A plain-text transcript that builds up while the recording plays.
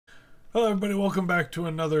Hello everybody, welcome back to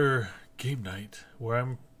another game night where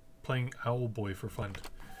I'm playing Owlboy for fun.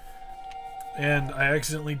 And I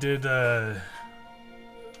accidentally did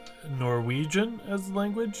Norwegian as the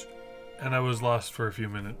language, and I was lost for a few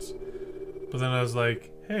minutes. But then I was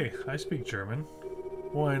like, hey, I speak German.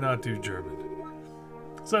 Why not do German?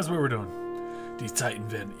 So that's what we're doing. Die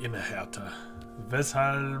Zeiten werden immer härter.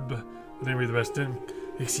 Weshalb, let me read the rest in.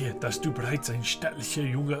 Ich sehe, dass du bereits ein stattlicher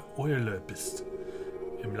junger Eule bist.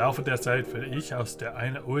 Im Laufe der Zeit werde ich aus der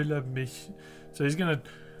eine Eule mich... So he's gonna...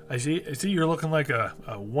 I see you're looking like a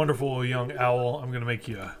wonderful young owl. I'm gonna make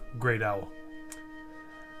you a great owl.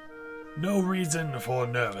 No reason for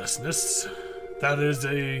nervousness. That is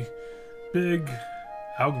a big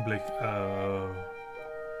Augenblick.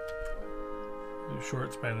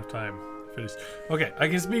 Short span of time. Okay, I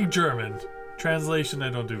can speak German. Translation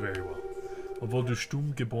I don't do very well. Obwohl du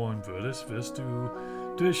stumm geboren würdest, wirst du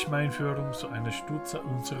durch Einführung zu einer Stütze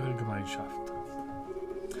unserer Gemeinschaft.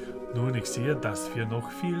 Nun, ich sehe, dass wir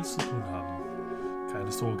noch viel zu tun haben.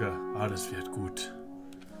 Keine Sorge, alles wird gut.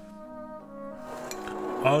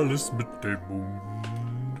 Alles mit dem Mund.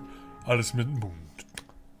 Alles mit dem Mund.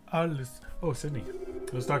 Alles. Oh, Sydney.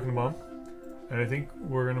 I was talking to Mom, and I think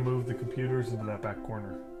we're going to move the computers into that back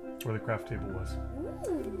corner where the craft table was.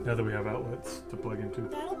 Ooh. Now that we have outlets to plug into.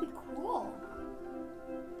 That'll be cool.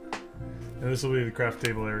 And this will be the craft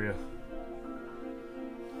table area.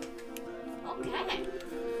 Okay.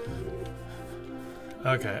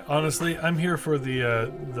 Okay, honestly, I'm here for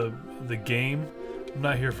the game. I'm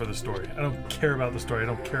not here for the story. I don't care about the story. I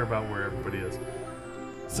don't care about where everybody is.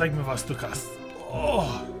 Zeig mir, was du kannst.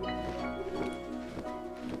 Oh.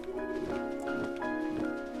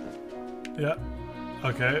 Yeah.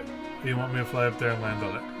 Okay. You want me to fly up there and land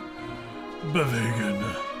on it? Bewegen.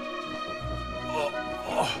 Oh.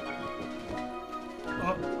 Oh.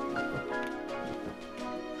 Oh.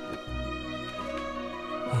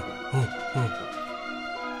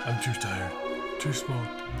 I'm too tired. Too small.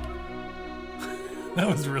 That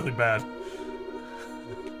was really bad.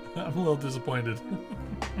 I'm a little disappointed.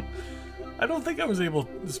 I don't think I was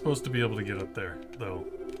supposed to be able to get up there, though.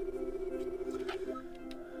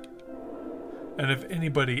 And if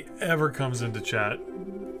anybody ever comes into chat,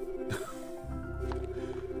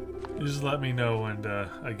 just let me know and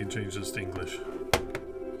I can change this to English.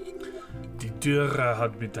 Die Dürre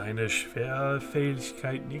hat mit deiner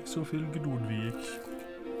Schwerfälligkeit nicht so viel Geduld wie ich.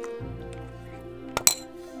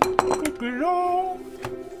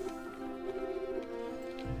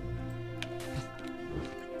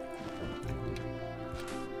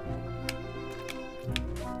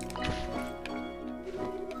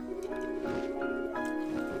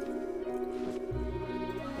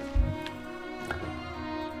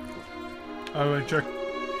 Oh, wait, check.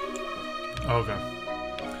 Okay.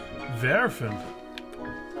 Werfen.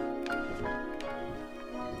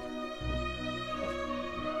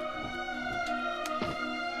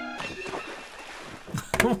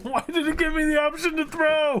 Why did it give me the option to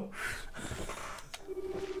throw?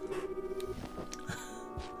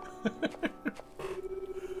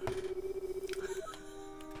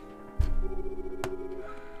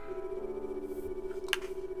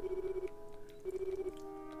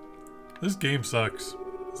 This game sucks.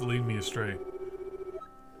 It's leading me astray.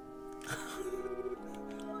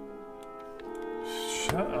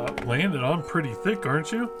 Shut up. Landed on pretty thick,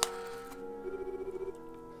 aren't you?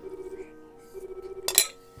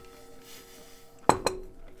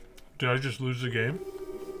 Did I just lose the game?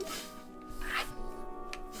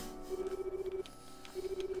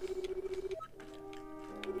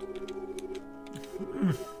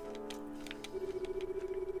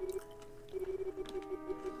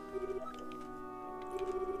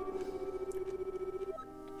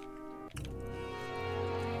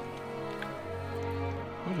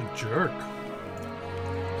 What a jerk.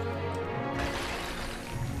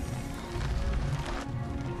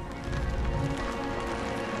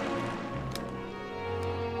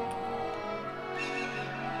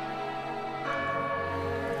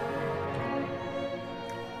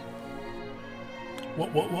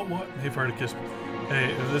 What? Hey, Farticus.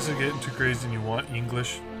 Hey, if this is getting too crazy and you want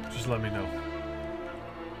English, just let me know.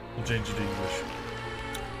 We'll change it to English.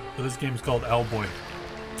 But this game's called Owlboy.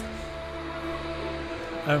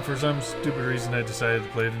 And for some stupid reason I decided to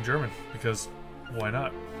play it in German, because why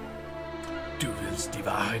not? Du willst die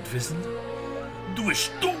Wahrheit wissen? Du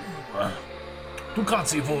bist dumm! Du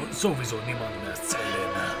kannst sie wohl sowieso niemandem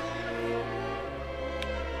erzählen.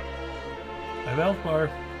 I have health bar.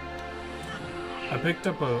 I picked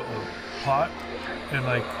up a pot and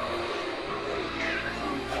like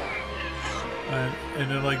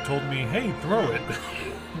and it like told me, hey, throw it.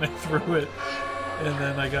 And I threw it And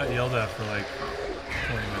then I got yelled at for like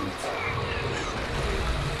 20 minutes.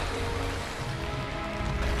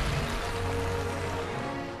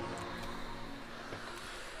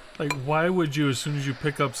 Like, why would you, as soon as you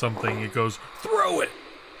pick up something, it goes, throw it!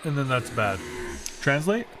 And then that's bad.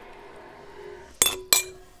 Translate?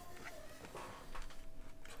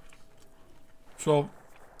 So,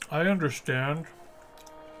 I understand.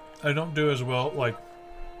 I don't do as well, like...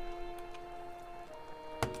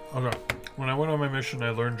 Okay, when I went on my mission,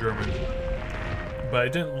 I learned German. But I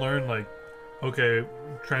didn't learn, like, okay,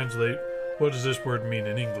 translate, what does this word mean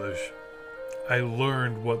in English? I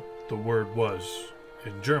learned what the word was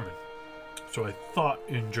in German. So I thought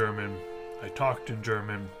in German, I talked in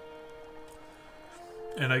German,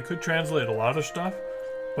 and I could translate a lot of stuff,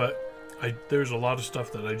 but there's a lot of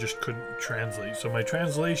stuff that I just couldn't translate. So my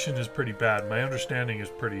translation is pretty bad. My understanding is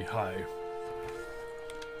pretty high.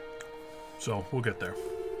 So we'll get there.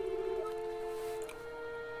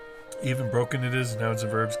 Even broken it is, nouns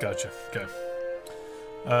and verbs, gotcha. Okay.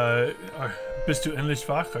 Bist du endlich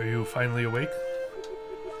wach? Are you finally awake?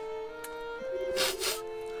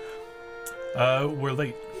 We're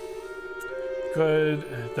late. Good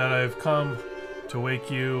that I've come to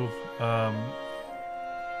wake you.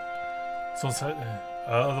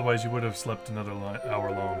 Otherwise you would have slept another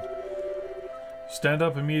hour long. Stand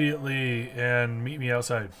up immediately and meet me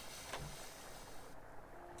outside.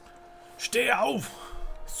 Steh auf!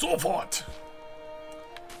 Sofort!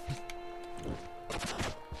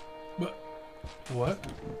 What?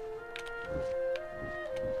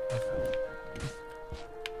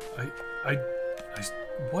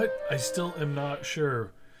 What? I still am not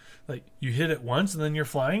sure. Like, you hit it once and then you're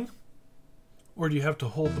flying? Or do you have to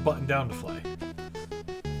hold the button down to fly?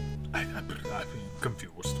 I'm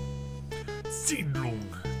confused. Siedlung.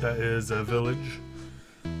 That is a village.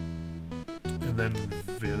 And then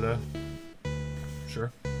Villa.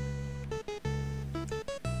 Sure.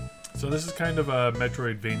 So this is kind of a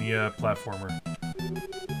Metroidvania platformer.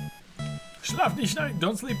 Schlaf nicht ein,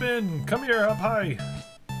 don't sleep in. Come here, up high.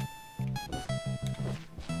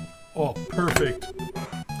 Oh, perfect.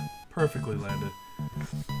 Perfectly landed.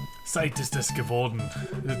 Zeit ist es geworden.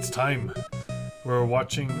 It's time. We're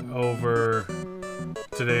watching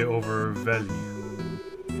today over Valley.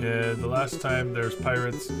 Yeah, the last time there's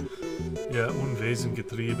pirates. Yeah, Unwesen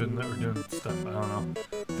getrieben that we're doing stuff. I don't know.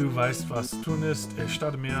 Du weißt, was tun ist.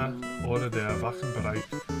 Erstatte mir oder der Wachen bereit.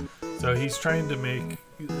 So he's trying to make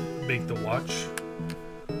the watch.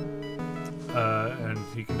 And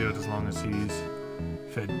he can do it as long as he's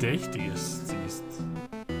verdächtig siehst.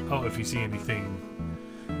 Oh, if you see anything.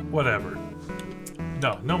 Whatever.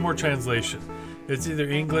 No more translation. It's either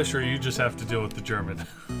English or you just have to deal with the German.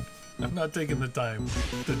 I'm not taking the time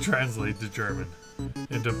to translate the German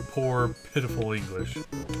into poor, pitiful English.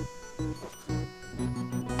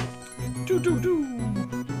 Do do do.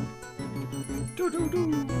 Do do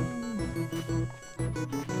do.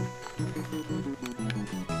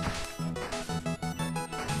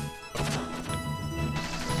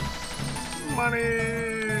 Money.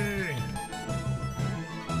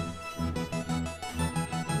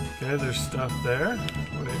 Okay, there's stuff there.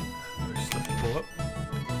 Wait, there's stuff to pull up.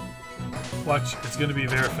 Watch, it's gonna be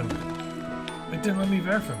Verfen. It didn't let me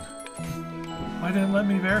Verfen. Why didn't it let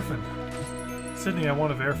me Verfen? Sydney, I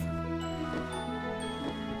want a Verfen.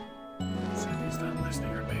 Sydney's not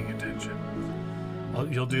listening or paying attention.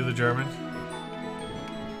 You'll do the German?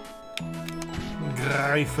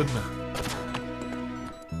 Greifen.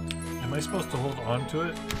 Am I supposed to hold on to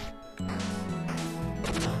it?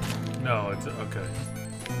 No, it's okay.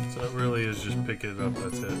 So it really is just pick it up,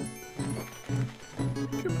 that's it.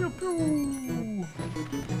 Pew, pew, pew.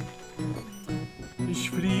 Ich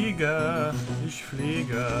fliege, ich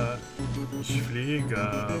fliege, ich fliege,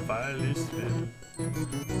 weil ich will.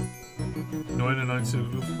 99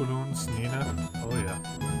 Luftballons, Nina. Oh yeah.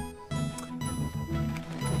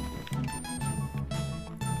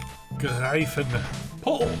 Greifen.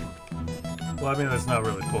 Pull! Well, I mean, that's not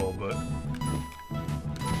really pull, but...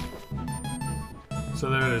 So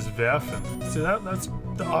there it is, Werfen. See, that's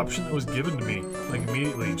the option that was given to me. Like,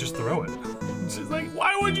 immediately, just throw it. It's just like,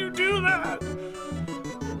 why would you do that?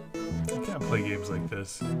 I can't play games like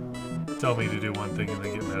this. Tell me to do one thing and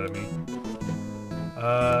then get mad at me.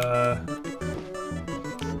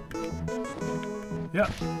 Yeah.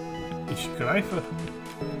 Ich greife.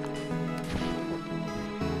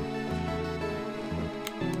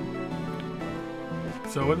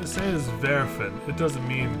 So when it says werfen, it doesn't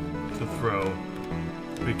mean to throw,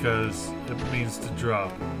 because it means to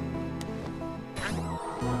drop.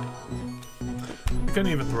 I couldn't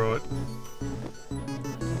even throw it.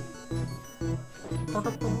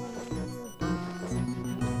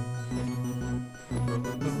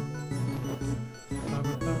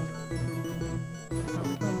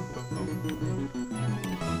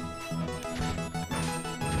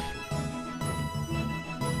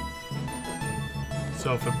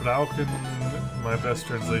 So verbrauchen, my best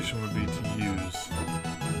translation would be to use.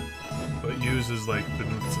 But use is like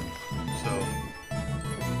benutzen. So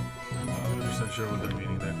I'm not percent sure what they're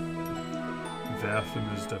meaning there.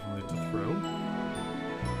 Werfen is definitely to throw.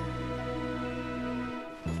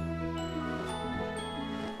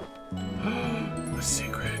 A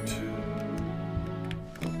secret.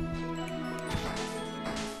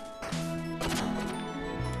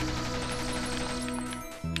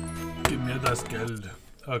 Gib mir das Geld.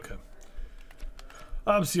 Okay.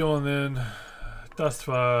 Optionen. Das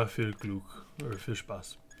war viel Glück. Oder viel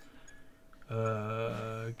Spaß.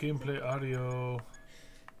 Gameplay, Audio.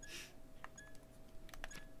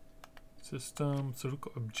 System.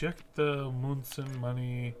 Zurück. Objekte. Münzen.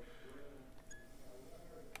 Money.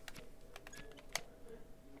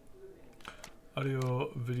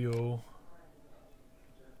 Audio. Video.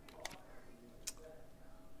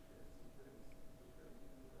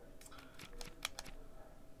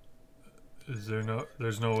 Is there no?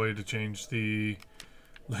 There's no way to change the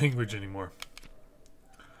language anymore.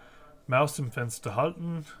 Mouse im Fenster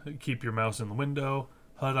halten. Keep your mouse in the window.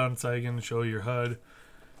 HUD anzeigen. Show your HUD.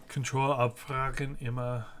 Control abfragen.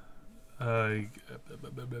 Immer.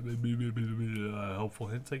 Helpful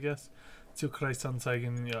hints, I guess. Zielkreis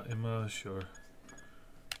anzeigen. Ja, immer. Sure.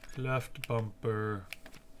 Left bumper.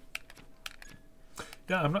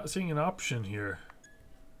 Yeah, I'm not seeing an option here.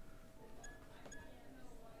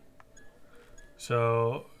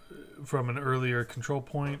 So, from an earlier control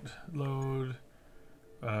point, load,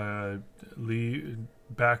 leave,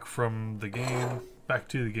 back from the game, back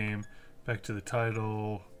to the game, back to the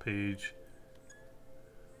title page.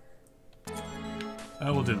 I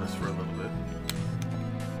will do this for a little bit.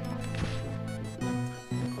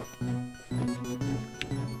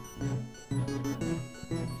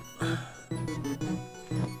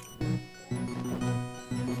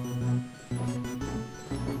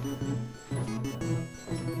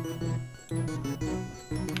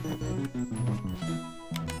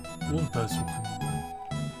 Untersuchen.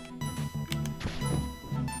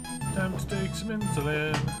 Time to take some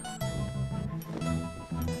insulin.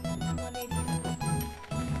 180.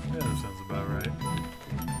 Yeah, that sounds about right.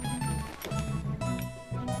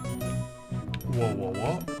 Whoa, whoa,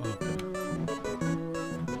 whoa. Okay.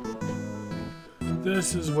 This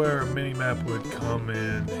is where a mini-map would come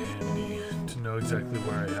in handy to know exactly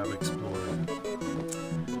where I have explored.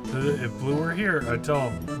 If Blue were here, I'd tell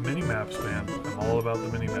him, mini-maps, man. I'm all about the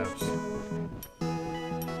mini-maps.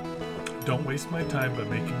 Don't waste my time by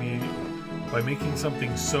making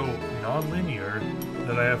something so non-linear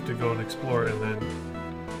that I have to go and explore and then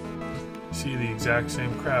see the exact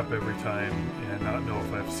same crap every time and not know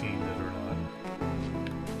if I've seen it or not.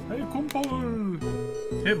 Hey, Kumpel!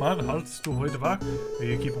 Hey, man, haltst du heute wach? Are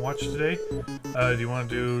you keeping watch today? Do you want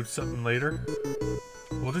to do something later?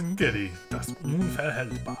 Golden Giddy, das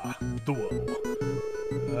unverhältbar Duo.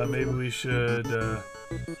 Maybe we should,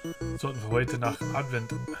 sollten wir heute nach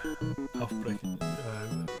Advent aufbrechen.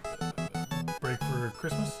 Break for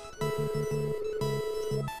Christmas?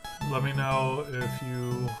 Let me know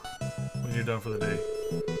when you're done for the day.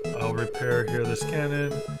 I'll repair here this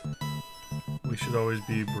cannon. We should always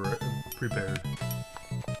be prepared.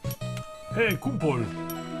 Hey, Kumpel!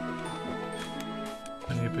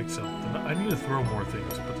 I need to pick something. I need to throw more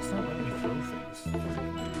things, but it's not letting me throw things.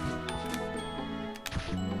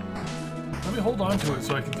 Let me hold on to it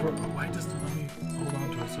so I can throw it. Why doesn't it let me hold on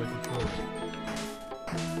to it so I can throw it?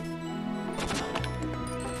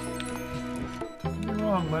 Don't get me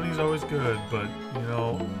wrong, money's always good, but, you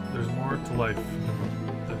know, there's more to life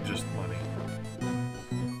than just money.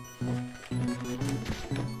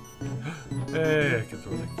 Hey, I can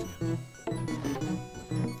throw things again.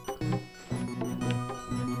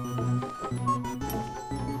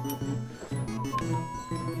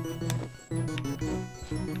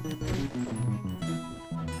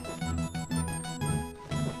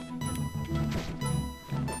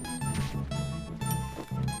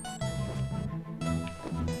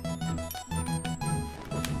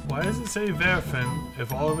 Why does it say werfen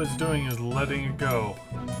if all of it's doing is letting it go?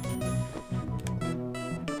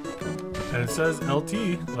 And it says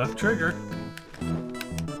LT, left trigger.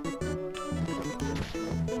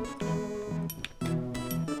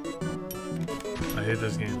 I hate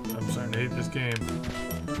this game. I'm starting to hate this game.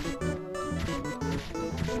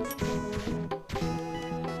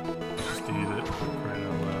 Just eat it right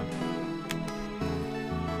out loud.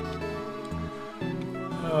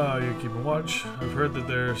 Oh, you're keeping watch. I've heard that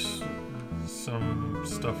there's some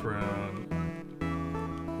stuff around.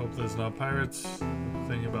 Hope there's not pirates.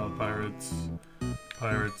 Thing about pirates.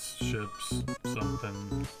 pirates, ships,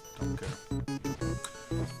 something. Don't care.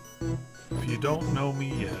 If you don't know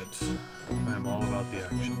me yet, I'm all about the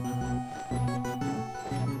action.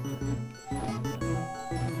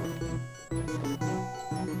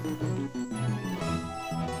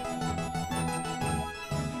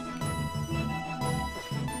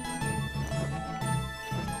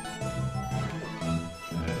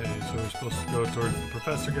 Okay, so we're supposed to go towards the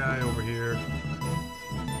professor guy over here.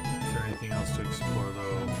 Is there anything else to explore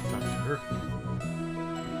though? Talk to her.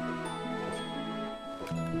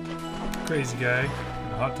 Crazy guy in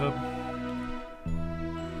the hot tub.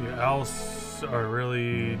 Your owls are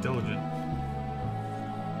really diligent.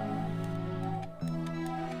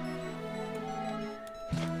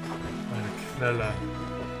 Manakthela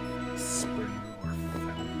spring or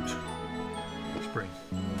fount. Spring.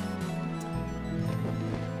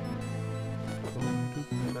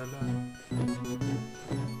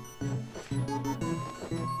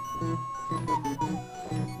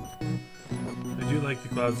 I do like the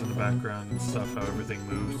clouds in the background and stuff, how everything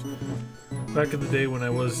moves. Back in the day when I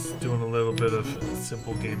was doing a little bit of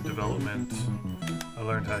simple game development, I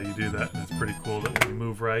learned how you do that, and it's pretty cool that when you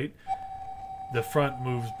move right, the front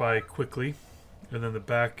moves by quickly, and then the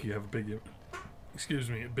back you have a big,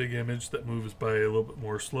 a big image that moves by a little bit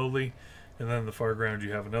more slowly, and then in the foreground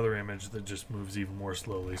you have another image that just moves even more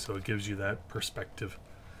slowly, so it gives you that perspective.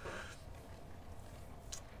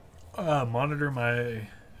 Monitor my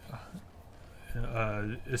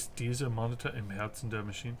ist dieser Monitor im Herzen der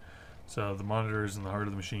Maschine. So the monitor is in the heart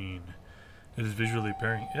of the machine. It is visually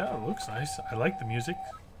appearing. Yeah, it looks nice. I like the music.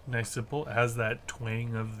 Nice, simple. It has that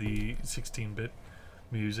twang of the 16-bit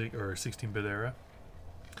music, or 16-bit era.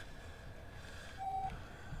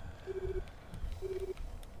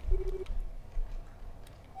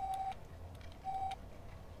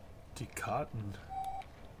 Die Karten.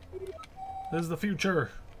 This is the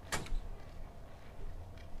future.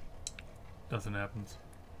 Nothing happens.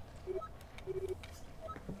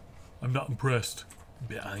 I'm not impressed.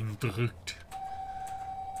 Beeindruckt.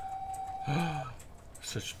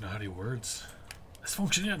 Such naughty words. This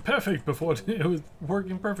functioned perfect before it was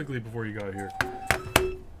working perfectly before you got here.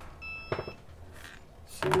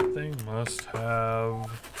 Something must have.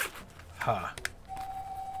 Ha.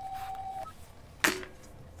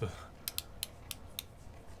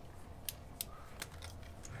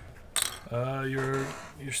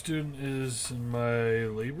 Your student is in my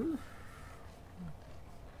labor?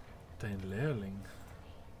 Dein Lehrling.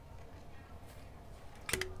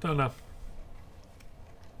 Don't know.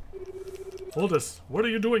 Oldest, what are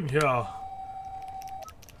you doing here?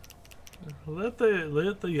 Let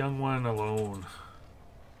the young one alone.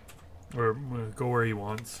 Or go where he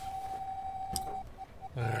wants.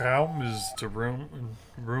 Raum is to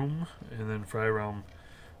room, and then Freiraum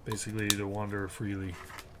basically to wander freely.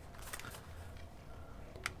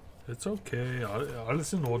 It's okay,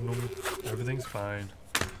 alles in Ordnung, everything's fine.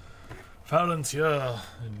 Faulenz hier,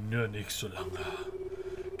 nur nicht so lange.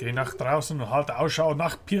 Geh nach draußen und halt Ausschau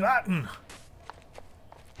nach Piraten!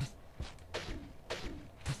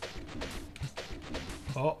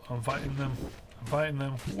 Oh, I'm fighting them. I'm fighting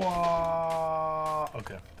them. Whoa!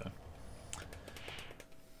 Okay, done.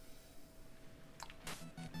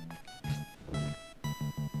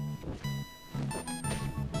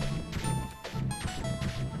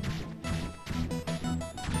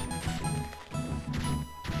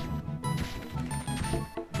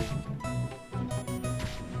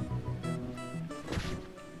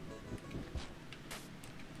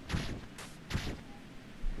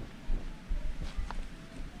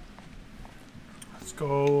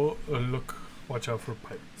 Go look, watch out for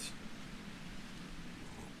pirates.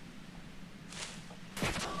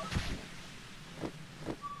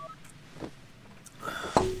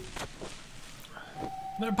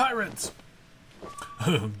 They're pirates!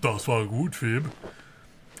 Das war gut, Phoebe.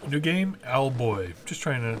 New game, Owlboy. Just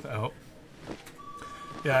trying it out.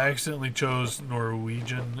 Yeah, I accidentally chose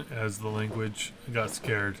Norwegian as the language. I got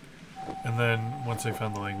scared. And then once I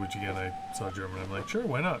found the language again, I saw German. I'm like, sure,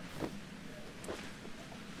 why not?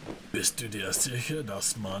 Bist du dir sicher,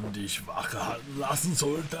 dass man dich wach halten lassen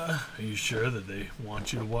sollte? Are you sure that they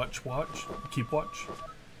want you to keep watch?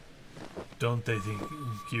 Don't they think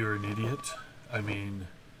you're an idiot? I mean,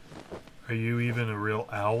 are you even a real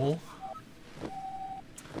owl?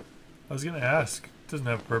 I was gonna ask. It doesn't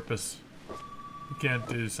have purpose. You can't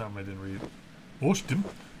do something I didn't read. Oh, stimmt.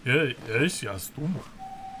 Ja, ist ja stumm.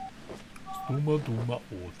 Stummer, dummer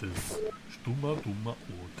Otis. Stummer, dummer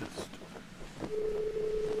Otis.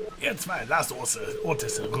 Ihr zwei, lasst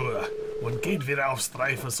Otis in Ruhe und geht wieder aufs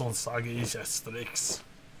Streife, sonst sage ich es Tricks.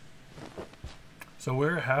 So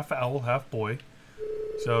we're half owl, half boy.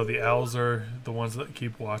 So the owls are the ones that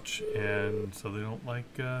keep watch, and so they don't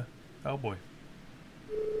like Owlboy.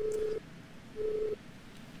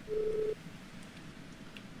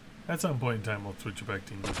 At some point in time, I'll switch it back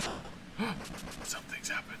to English. Something's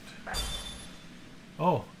happened.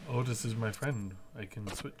 Oh, Otis is my friend. I can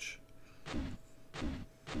switch.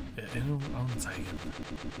 Erinnerung anzeigen.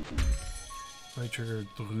 Right trigger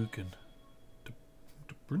drücken.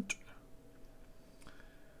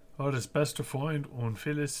 Otis, bester Freund und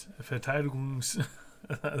vieles Verteidigungs...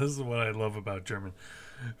 This is what I love about German.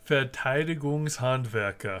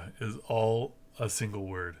 Verteidigungshandwerker is all a single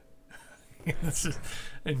word.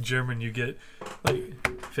 In German, you get like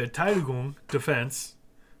Verteidigung, defense.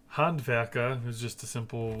 Handwerker is just a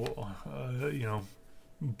simple,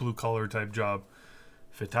 blue collar type job.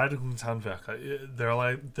 Verteidigungshandwerker.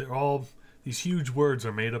 They're all these huge words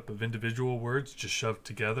are made up of individual words just shoved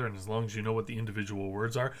together, and as long as you know what the individual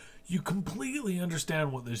words are, you completely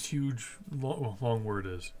understand what this huge long word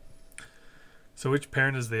is. So, which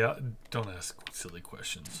parent is the? Don't ask silly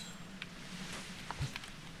questions.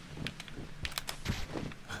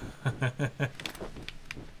 I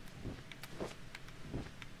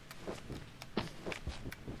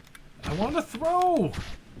want to throw!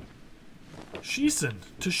 Schießen,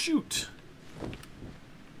 to shoot.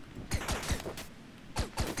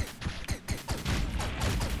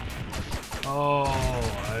 Oh,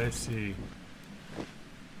 I see.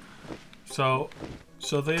 So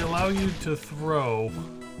they allow you to throw,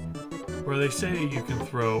 or they say you can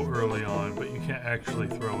throw early on, but you can't actually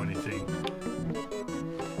throw anything.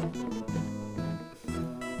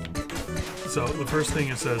 So the first thing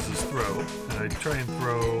it says is throw, and I try and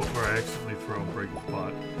throw, or I accidentally throw and break the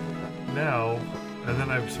pot. Now, and then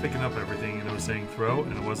I was picking up everything and it was saying throw,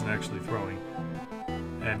 and it wasn't actually throwing.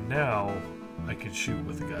 And now I can shoot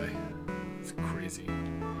with the guy. It's crazy.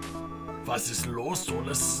 Was ist los,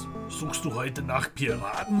 Solis? Suchst du heute nach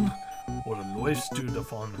Piraten? Oder läufst du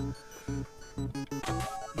davon?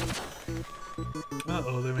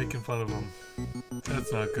 Uh-oh, they're making fun of him.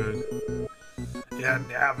 That's not good. Ja,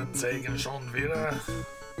 Nerven zeigen schon wieder.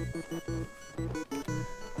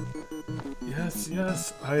 Yes,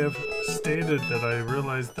 I have stated that I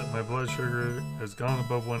realized that my blood sugar has gone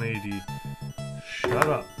above 180. Shut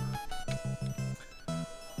up.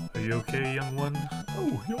 Are you okay, young one?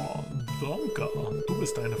 Oh, ja, danke. Du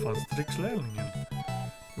bist eine von Strix Lehrlingen.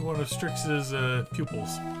 You're one of Strix's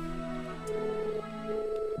pupils.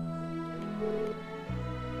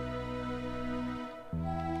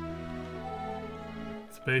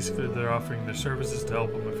 Basically, they're offering their services to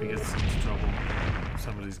help him if he gets into trouble. If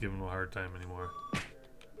somebody's giving him a hard time anymore.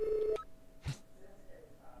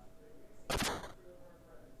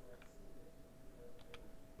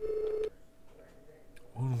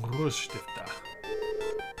 Unruhestifter.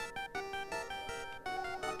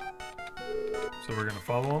 So we're gonna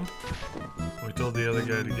follow him. We told the other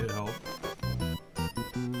guy to get help.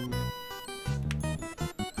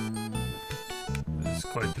 This is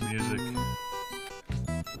quite the music.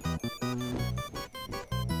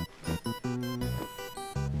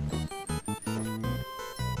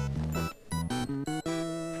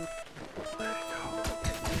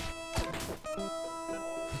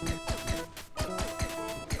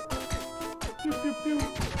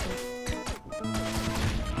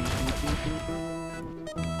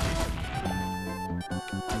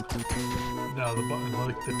 Now the button,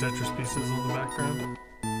 like the Tetris pieces on the background.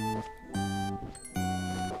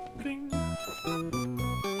 Bling.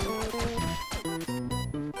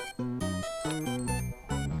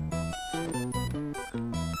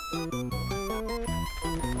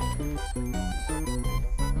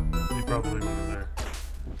 He probably went in there.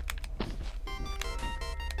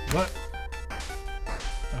 What?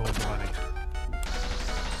 I want the money.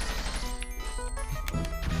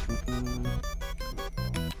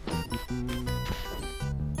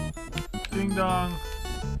 Ding dong.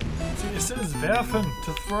 See, it says werfen,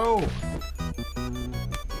 to throw.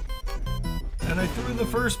 And I threw the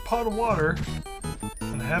first pot of water,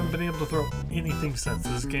 and I haven't been able to throw anything since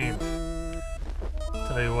this game.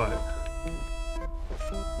 Tell you what.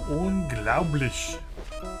 Unglaublich.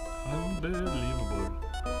 Unbelievable.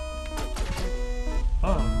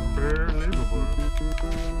 Unbelievable.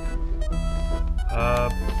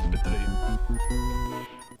 Betrieb.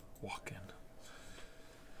 Walk in.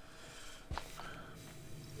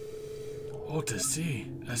 Otis, sieh,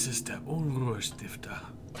 es ist der Unruhestifter.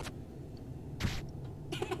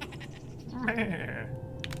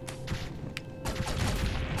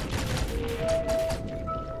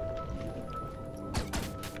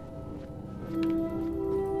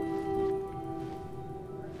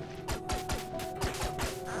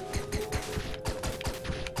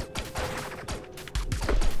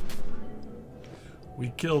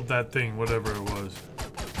 killed that thing, whatever it was.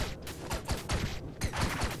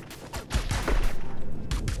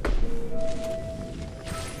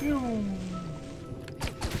 Pew.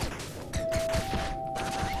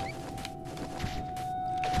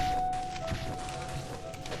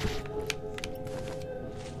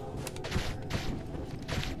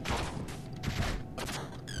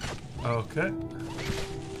 Okay.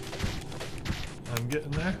 I'm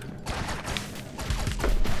getting there.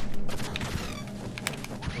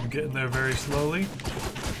 I'm getting there very slowly.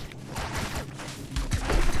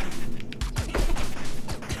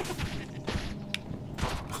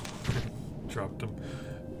 Dropped him.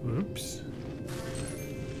 Oops.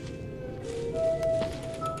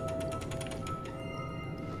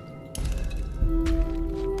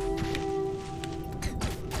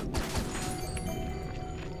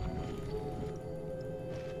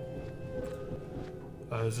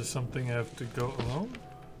 Is this something I have to go alone?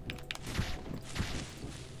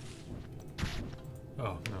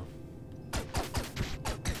 Oh, no.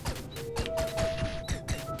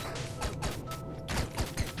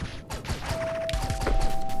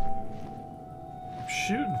 I'm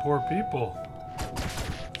shooting poor people.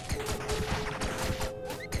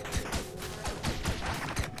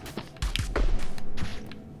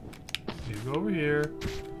 You go over here,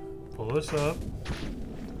 pull this up.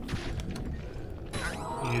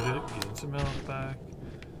 Eat it, get some health back.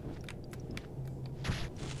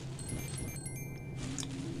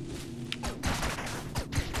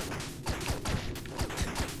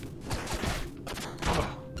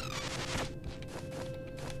 Oh.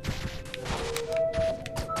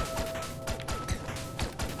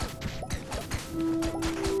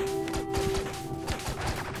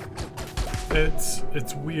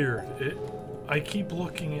 It's weird. I keep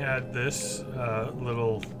looking at this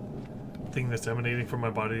little thing that's emanating from my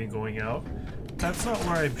body and going out. That's not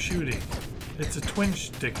where I'm shooting. It's a twin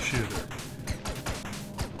stick shooter.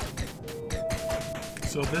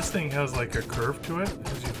 So this thing has like a curve to it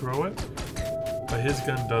as you throw it, but his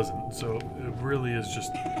gun doesn't. So it really is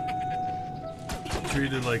just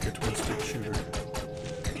treated like a twin stick shooter.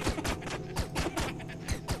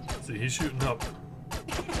 See, he's shooting up.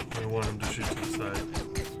 I want him to shoot to the side.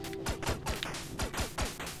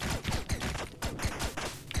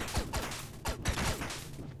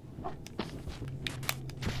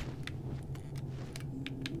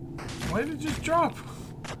 Why did it just drop?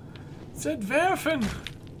 It said werfen!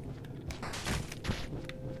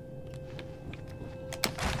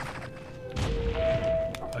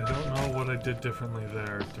 I don't know what I did differently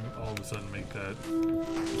there to all of a sudden make that go.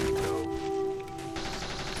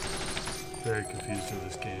 Very confused with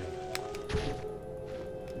this game.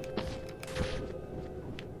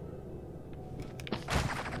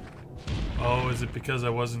 Oh, is it because I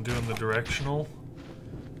wasn't doing the directional?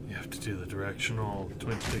 You have to do the directional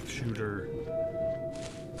twin stick shooter.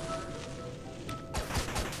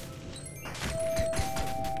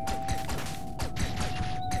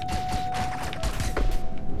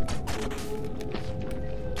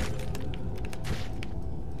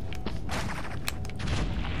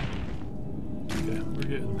 Okay, we're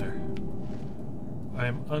getting there. I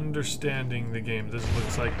am understanding the game. This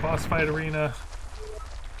looks like boss fight arena.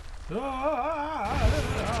 Ah,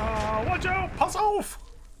 watch out! Pass off!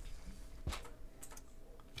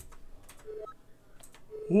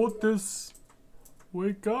 What this?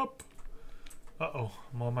 Wake up! Uh-oh,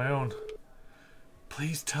 I'm on my own.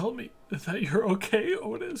 Please tell me that you're okay,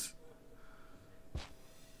 Otis.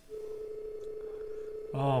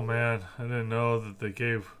 Oh man, I didn't know that the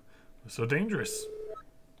cave was so dangerous.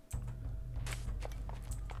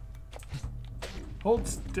 Hold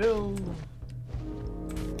still.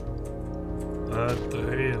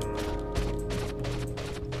 Atrain.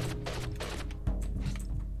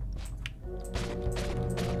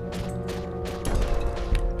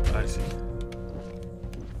 I see.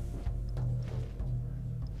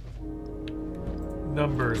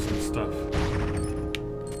 Numbers and stuff.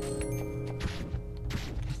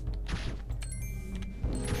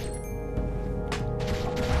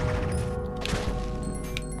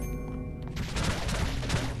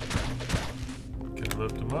 Can I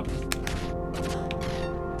lift them up?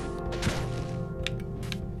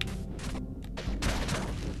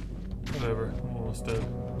 Whatever, I'm almost dead.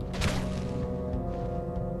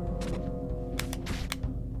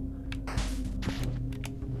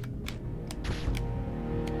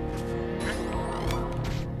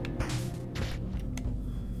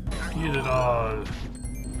 Eat it all.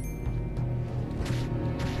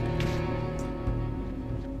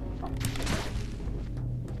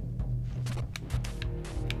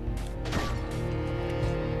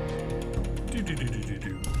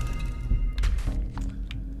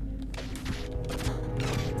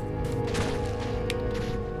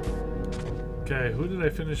 Okay, who did I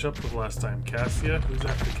finish up with last time? Cassia? Who's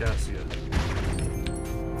after Cassia?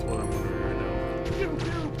 That's what I'm wondering right now. Pew,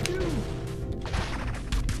 pew, pew.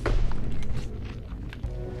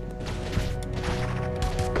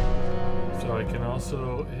 So I can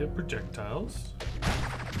also hit projectiles.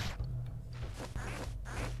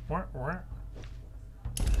 Wah, wah.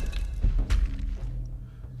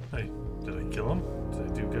 Hey, did I kill him? Did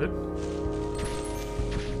I do good?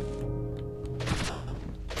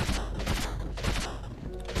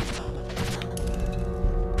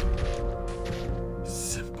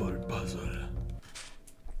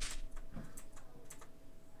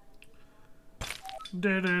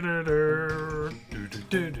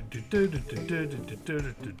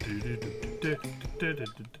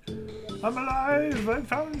 I'm alive! I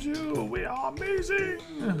found you! We are amazing!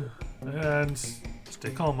 And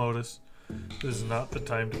stay calm, Otis. This is not the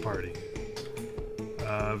time to party.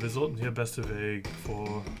 Visit, yeah, best of egg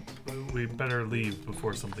for... We better leave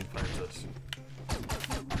before something finds us.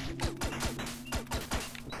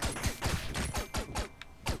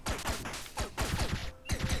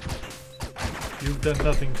 You've done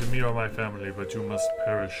nothing to me or my family, but you must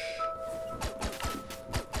perish.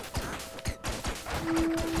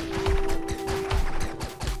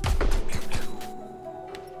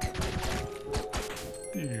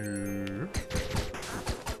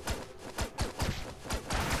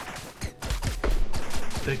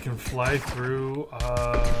 They can fly through,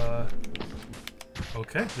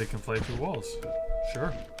 okay, they can fly through walls.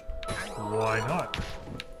 Sure. Why not?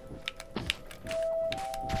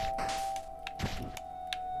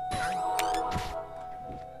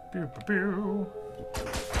 Pew, pew, pew.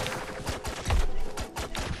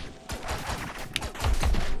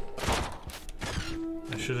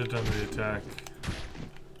 I should have done the attack.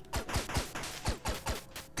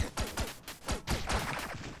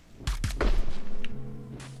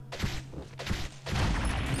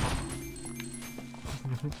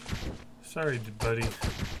 Sorry, buddy.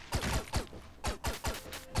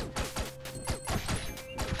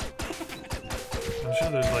 I'm sure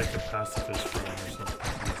there's like a pacifist room or something.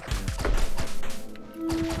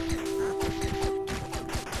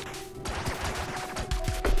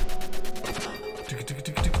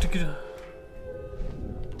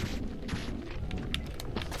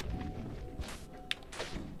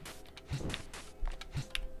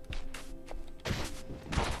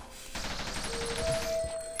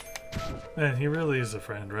 Man, he really is a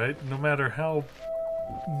friend, right? No matter how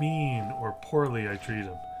mean or poorly I treat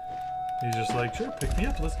him. He's just like, sure, pick me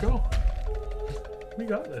up, let's go. We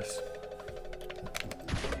got this.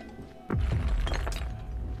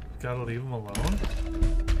 Gotta leave him alone.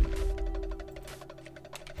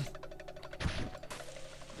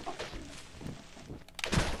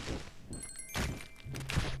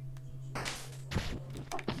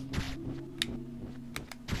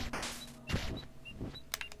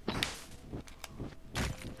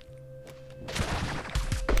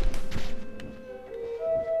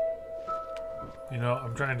 You know,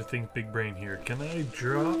 I'm trying to think big brain here. Can I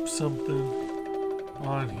drop something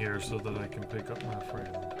on here so that I can pick up my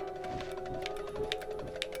friend?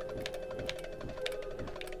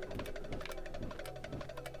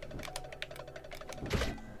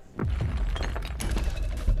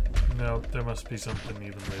 No, there must be something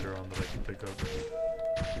even later on that I can pick up.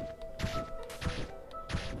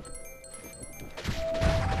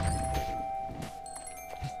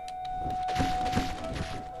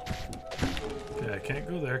 Okay, I can't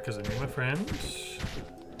go there because I need my friends.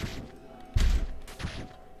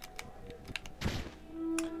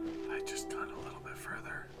 I just got a little bit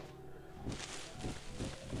further.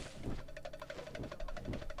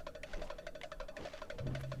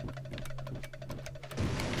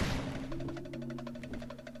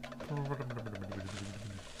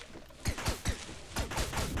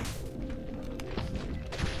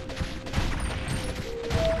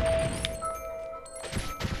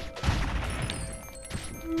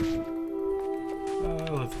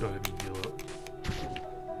 Let's go ahead and heal up.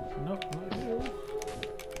 Nope, not you.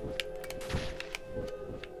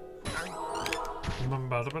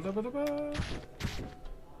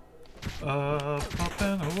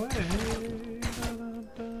 Popping away.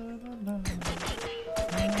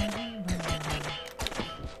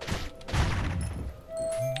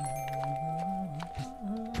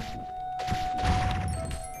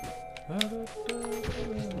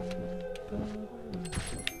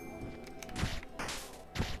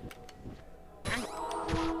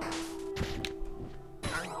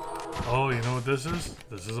 Oh, you know what this is?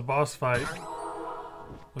 This is a boss fight.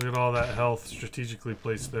 Look at all that health strategically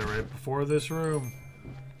placed there right before this room.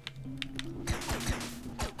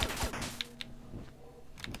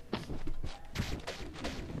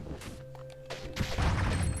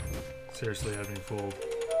 seriously had me fooled.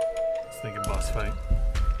 I was thinking boss fight.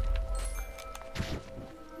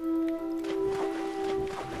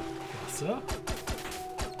 What's up?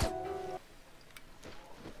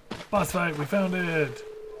 Boss fight, we found it!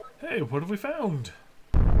 Hey, what have we found?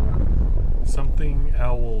 Something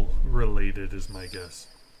owl related is my guess.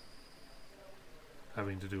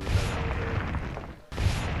 Having to do with that owl there.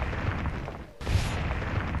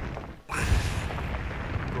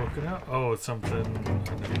 Broken out? Oh, it's something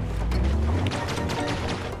underneath.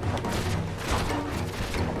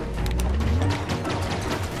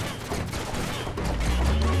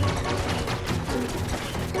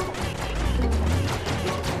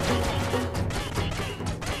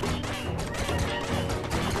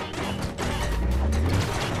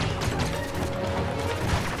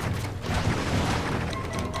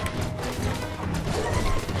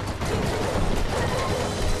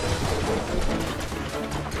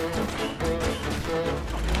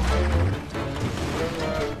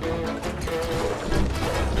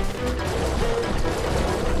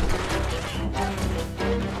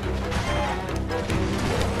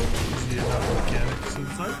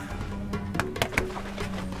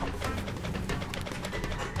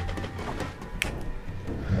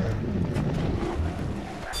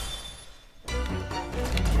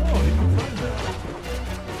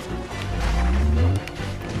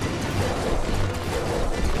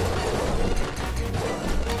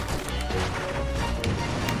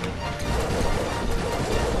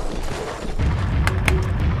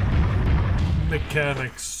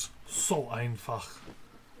 Mechanics, so einfach.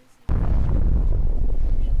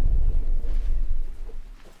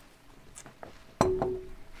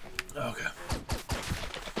 Okay.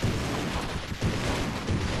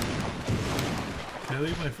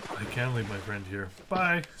 I can leave my friend here.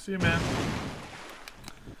 Bye. See you, man.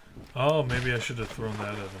 Oh, maybe I should have thrown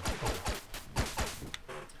that at him. Oh.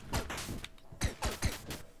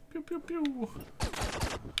 Pew pew pew.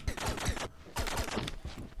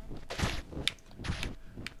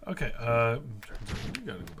 Okay, we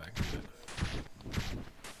gotta go back a bit.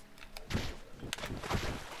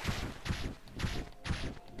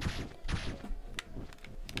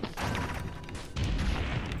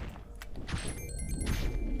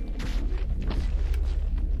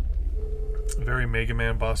 Very Mega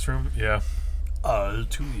Man boss room, yeah. All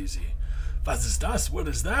too easy. Was ist das? What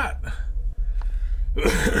is that?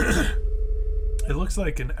 It looks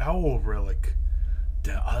like an owl relic.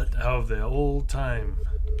 Out of the old time.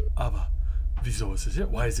 Aber, wieso ist es here?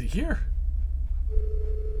 Why is it here?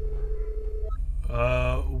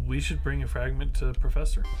 We should bring a fragment to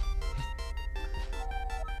Professor.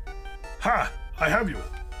 Ha! I have you!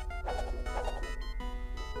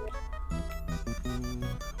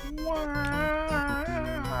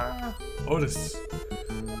 Otis.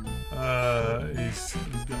 He's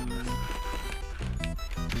got this.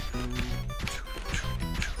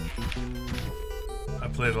 I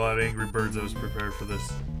played a lot of Angry Birds. I was prepared for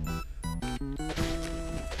this.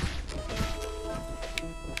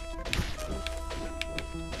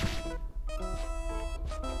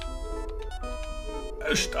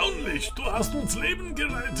 Erstaunlich, du hast uns Leben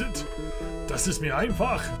gerettet. Das ist mir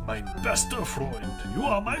einfach mein bester Freund. You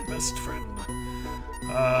are my best friend.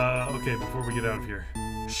 Okay, before we get out of here.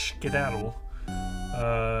 Skedaddle.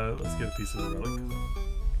 Let's get a piece of the relic.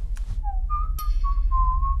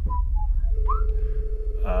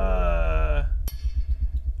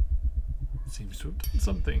 Seems to have done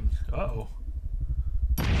something. Uh-oh.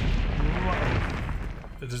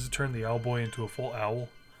 Does it turn the Owlboy into a full owl?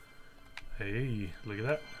 Hey, look at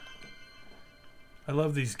that. I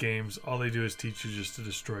love these games. All they do is teach you just to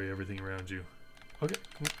destroy everything around you. Okay.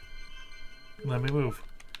 Let me move.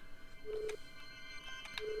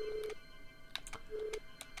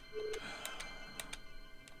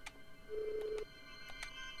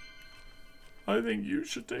 I think you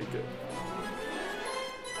should take it.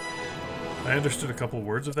 I understood a couple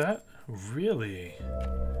words of that. Really?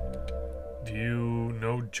 Do you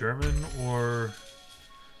know German or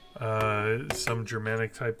some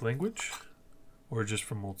Germanic type language? Or just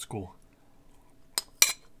from old school?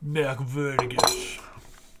 Merkwürdiges.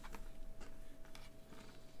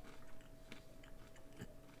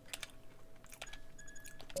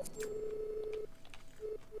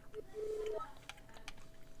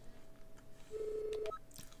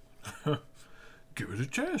 Give it a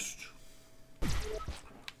test.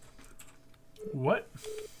 What?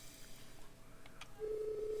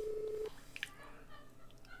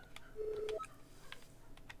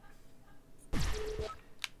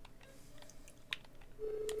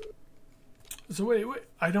 So wait,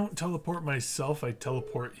 I don't teleport myself, I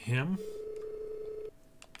teleport him?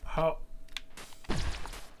 How?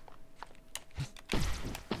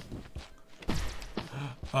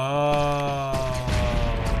 Oh,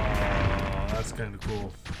 that's kind of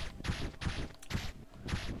cool.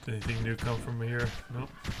 Did anything new come from here? Nope.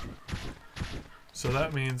 So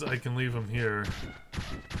that means I can leave him here.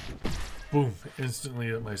 Boom,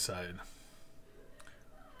 instantly at my side.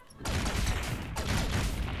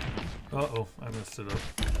 Uh-oh, I messed it up.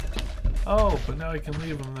 Oh, but now I can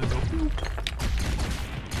leave him and then go boop.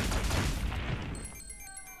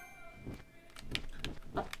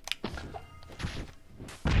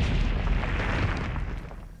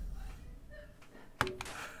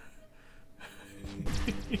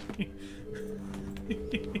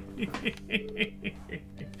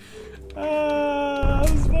 Ah,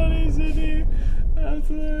 that's funny, Sydney. That's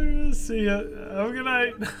hilarious. See ya. Have a good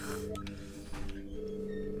night.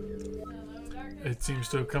 It seems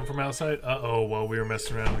to have come from outside. Uh-oh, while we were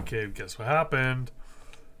messing around in the cave, guess what happened?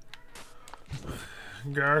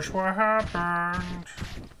 Guess what happened?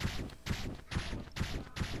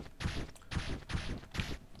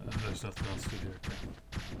 There's nothing else to do here.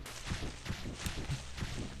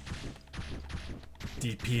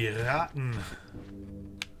 Die Piraten.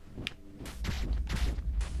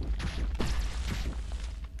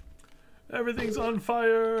 Everything's on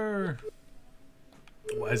fire.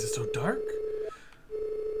 Why is it so dark?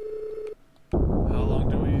 How long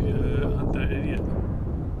do we hunt that idiot?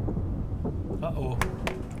 Uh-oh.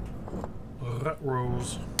 Rat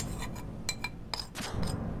rose.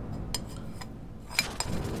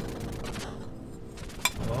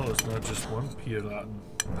 Oh, it's not just one Piraten.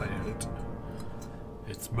 I hit it.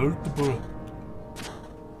 It's multiple.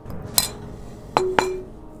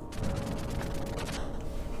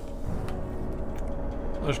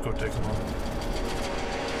 Let's go take them on.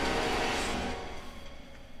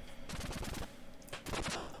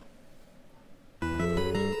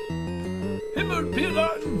 Himmel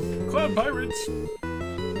Piraten! Cloud Pirates!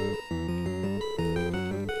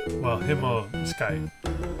 Well, Himmel Sky.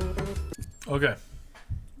 Okay.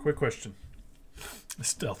 Quick question.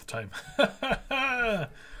 Stealth time.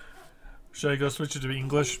 Should I go switch it to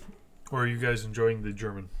English? Or are you guys enjoying the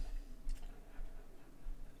German?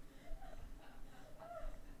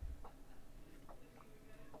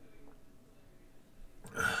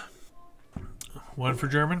 One for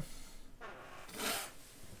German?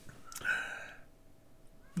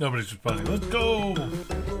 Nobody's responding. Let's go!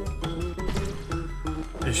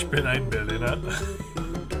 Ich bin ein Berliner.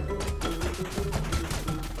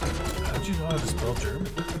 How'd you know how to spell German?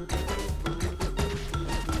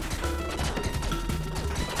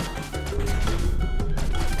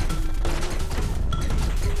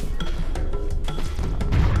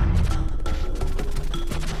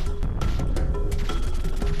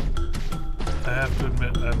 I have to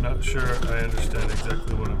admit, I'm not sure I understand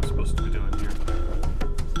exactly what I'm supposed to be doing here.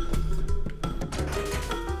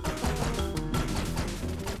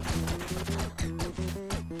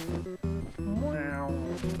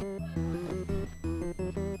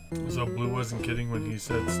 So Blue wasn't kidding when he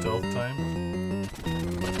said stealth time.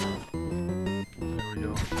 There we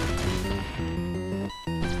go.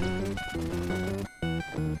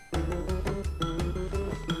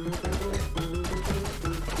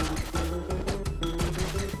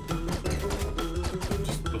 I'm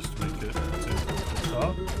just supposed to make it to the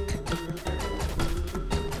top. Am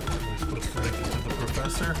I supposed to make it to the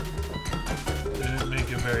professor? They didn't make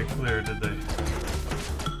it very clear, did they?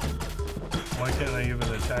 Why can't I even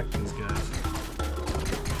attack these guys?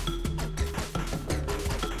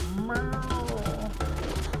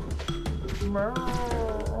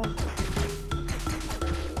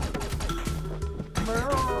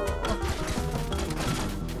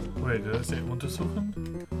 Wait, did I say untersuchen?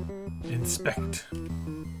 Inspect.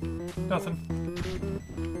 Nothing.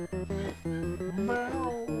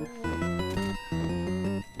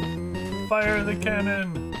 Fire the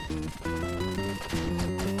cannon!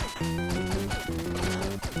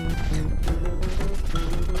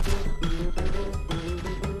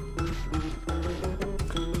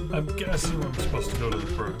 I'm guessing I'm supposed to go to the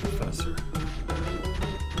professor.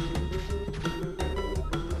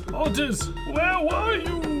 Otis, where were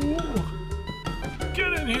you?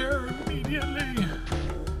 Get in here immediately.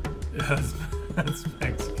 Yes, that's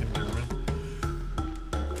Mexican German.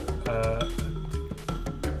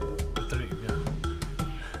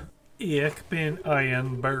 Ich bin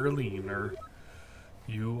ein Berliner.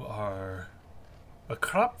 You are a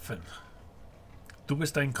Krapfen. Du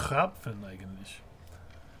bist ein Krapfen eigentlich.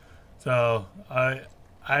 So,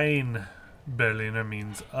 ein Berliner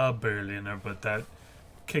means a Berliner, but that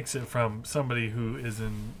kicks it from somebody who is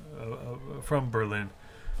from Berlin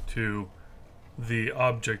to the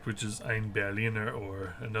object, which is ein Berliner,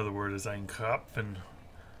 or another word is ein Krapfen,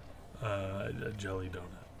 a jelly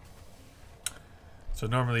donut. So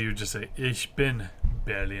normally you would just say Ich bin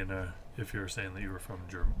Berliner if you were saying that you were from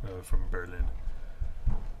Berlin.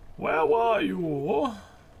 Where were you?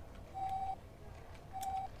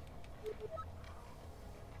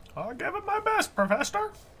 I'll give it my best,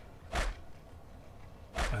 Professor.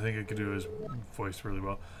 I think I could do his voice really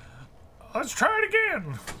well. Let's try it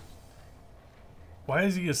again. Why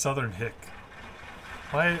is he a southern hick?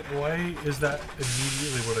 Why is that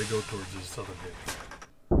immediately what I go towards is southern hick?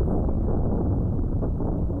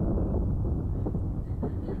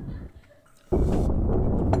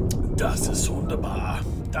 Das ist wunderbar.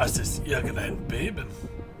 Das ist irgendein Beben.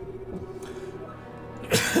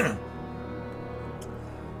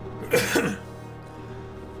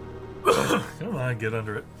 Come on, get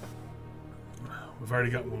under it. We've already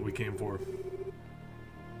got what we came for.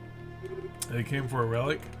 They came for a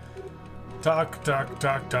relic. Talk, talk,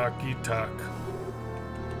 talk, talky, talk.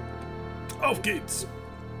 Auf geht's!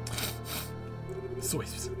 So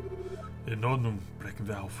ist es. In Ordnung, brechen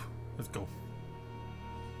wir auf. Let's go.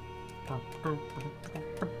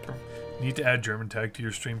 Need to add German tag to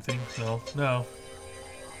your stream theme? No, no.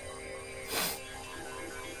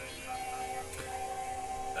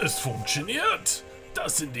 Es funktioniert!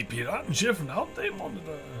 Das sind die Piratenschiffe out they wanted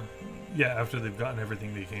to... Yeah, after they've gotten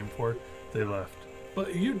everything they came for, they left.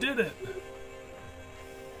 But you did it!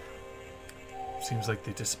 Seems like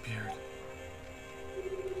they disappeared.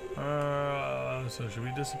 So should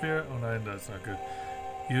we disappear? Oh no, that's not good.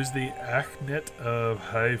 Use the Aknet of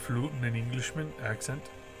High Fluten in Englishman accent.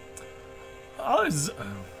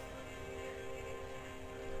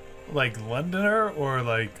 Like Londoner or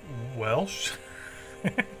like Welsh?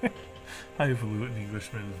 High Fluten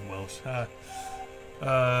Englishman Welsh.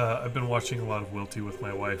 I've been watching a lot of Wilty with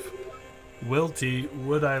my wife. Wilty,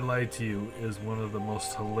 Would I Lie to You, is one of the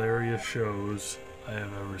most hilarious shows I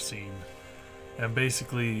have ever seen. And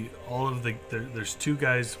basically, all of there's two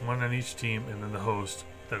guys, one on each team, and then the host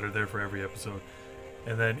that are there for every episode.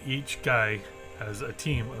 And then each guy has a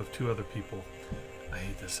team of two other people. I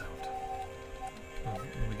hate this sound. Oh,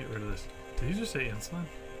 let me get rid of this. Did you just say insulin?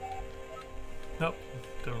 Nope,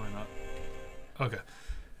 totally not. Okay.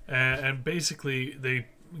 And basically, they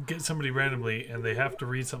get somebody randomly and they have to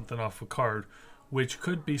read something off a card, which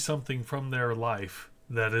could be something from their life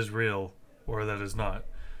that is real or that is not.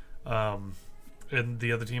 And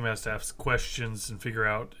the other team has to ask questions and figure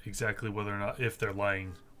out exactly whether or not, if they're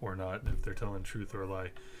lying or not, if they're telling truth or a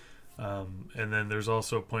lie. And then there's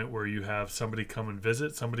also a point where you have somebody come and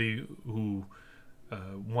visit, somebody who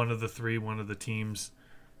one of the teams,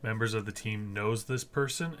 members of the team knows this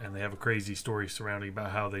person, and they have a crazy story surrounding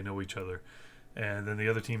about how they know each other. And then the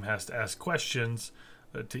other team has to ask questions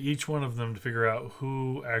to each one of them to figure out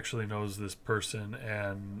who actually knows this person.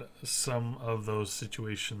 And some of those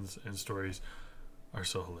situations and stories are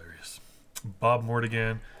so hilarious. Bob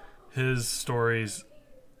Mortigan, his stories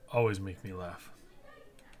always make me laugh.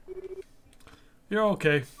 You're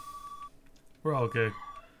okay. We're all okay.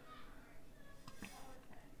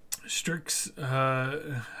 Strix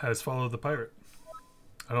has followed the pirate.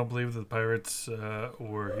 I don't believe that the pirates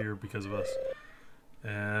were here because of us.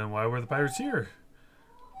 And why were the pirates here?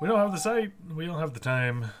 We don't have the site. We don't have the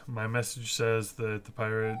time. My message says that the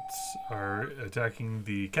pirates are attacking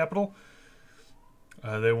the capital.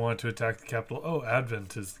 They want to attack the capital. Oh,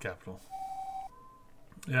 Advent is the capital.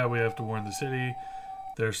 Yeah, we have to warn the city.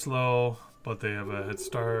 They're slow, but they have a head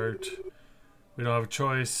start. We don't have a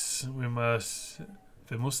choice. We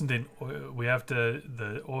müssen den oil, we have to,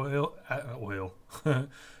 the oil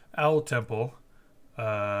Owl Temple,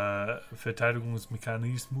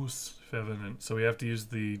 Verteidigungsmechanismus verwenden. So we have to use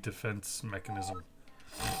the defense mechanism.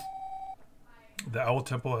 The Owl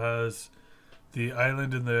Temple has the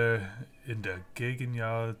island in der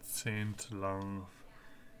Gegenjahrzehnt lang.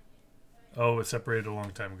 Oh, it separated a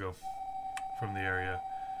long time ago from the area.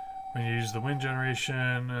 When you use the wind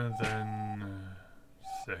generation, then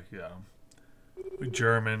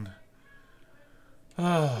German.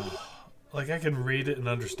 Oh, like I can read it and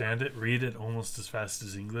understand it, read it almost as fast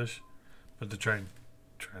as English, but to try and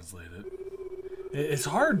translate it, it's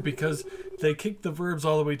hard because they kick the verbs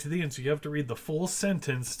all the way to the end, so you have to read the full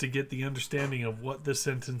sentence to get the understanding of what this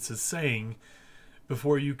sentence is saying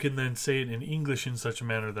before you can then say it in English in such a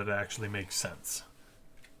manner that it actually makes sense.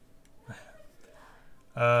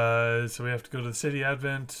 So we have to go to the city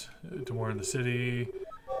Advent to warn the city,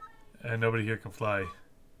 and nobody here can fly.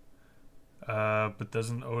 But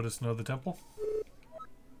doesn't Otis know the temple?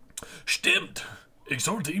 Stimmt! Ich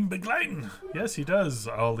sollte ihn begleiten! Yes, he does.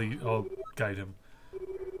 I'll guide him.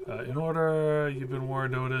 In order, you've been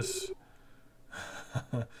warned, Otis.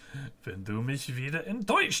 Wenn du mich wieder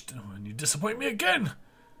enttäuscht, when you disappoint me again.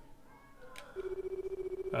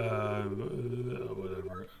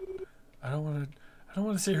 Whatever. I don't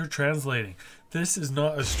want to say her translating. This is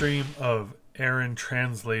not a stream of Aaron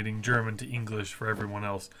translating German to English for everyone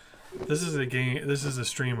else. This is a game. This is a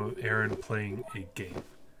stream of Aaron playing a game.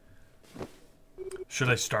 Should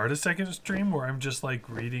I start a second stream where I'm just like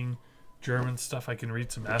reading German stuff? I can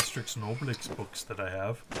read some Asterix and Obelix books that I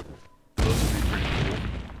have. Those would be pretty cool.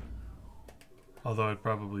 Although I'd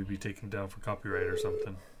probably be taken down for copyright or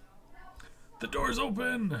something. The door's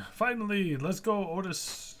open! Finally! Let's go,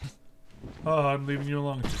 Otis! Oh, I'm leaving you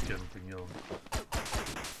alone. Just kidding, leaving you alone.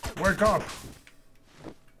 Wake up!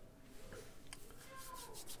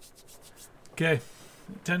 Okay.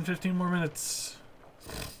 10-15 more minutes.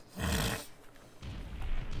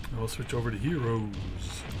 We'll switch over to Heroes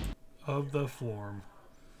of the Florm.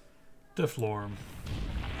 The Florm.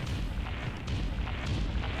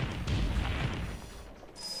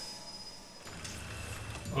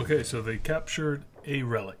 Okay, so they captured a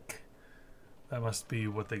relic. That must be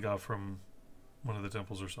what they got from one of the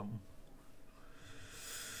temples or something.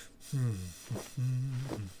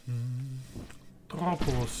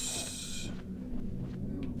 Tropos.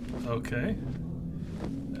 Okay.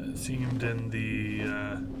 Seemed in the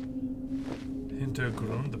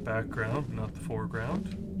Hintergrund, the background, not the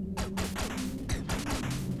foreground.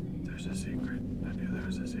 There's a secret. I knew there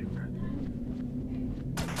was a secret.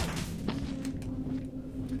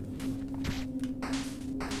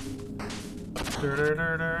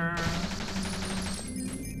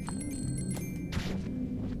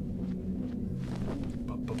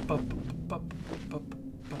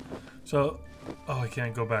 So, oh, I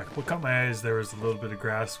can't go back. What caught my eyes, there was a little bit of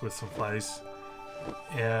grass with some flies,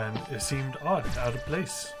 and it seemed odd, out of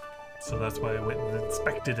place. So that's why I went and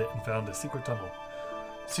inspected it and found a secret tunnel.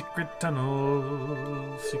 Secret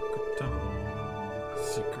tunnel, secret tunnel,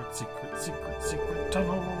 secret, secret, secret, secret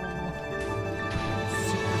tunnel,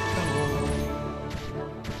 secret tunnel.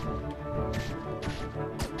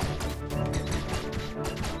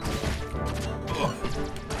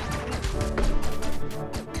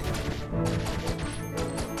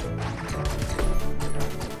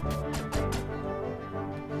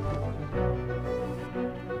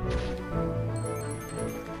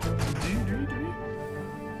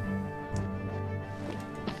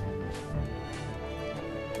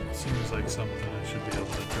 Seems like something I should be able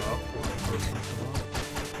to drop.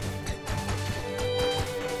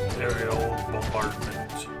 Aerial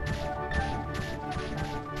bombardment.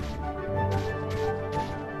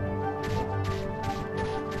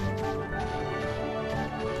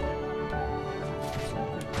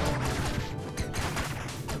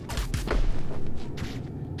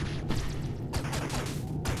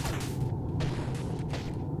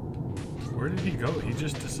 Where did he go? He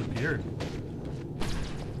just disappeared.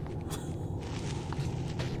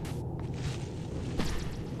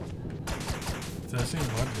 Does that seem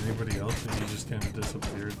odd to anybody else that he just kind of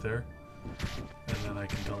disappeared there? And then I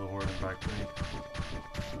can teleport him back to me.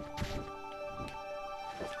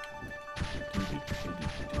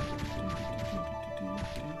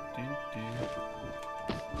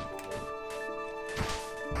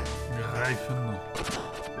 Greifen.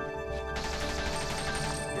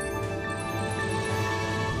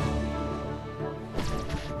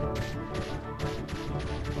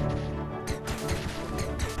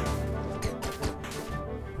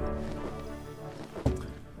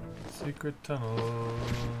 Secret tunnel.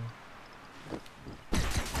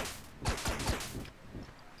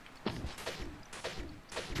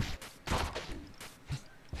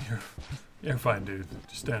 You're fine, dude.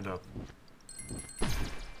 Just stand up.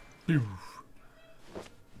 Phew.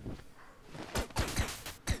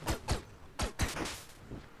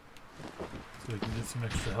 So we can get some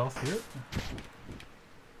extra health here.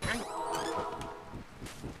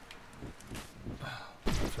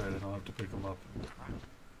 That's right, I don't have to pick them up.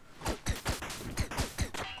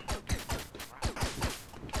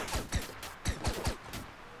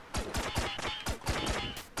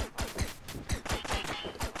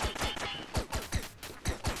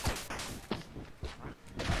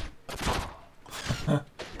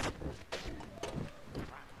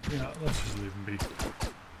 Yeah, let's just leave him be.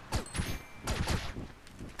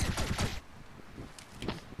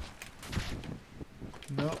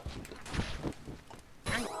 No.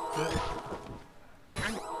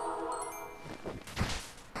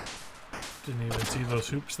 Didn't even see those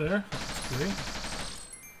hoops there. That's great.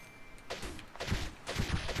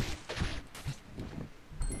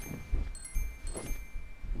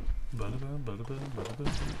 Ba-da-ba, ba-da-ba,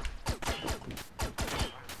 ba-da-ba.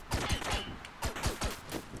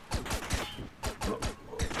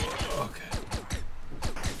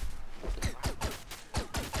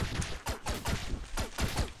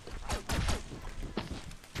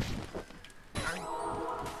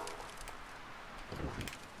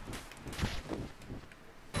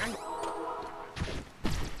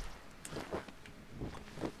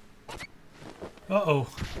 Uh-oh.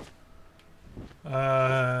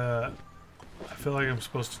 I feel like I'm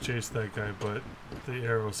supposed to chase that guy, but the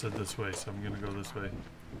arrow said this way, so I'm gonna go this way.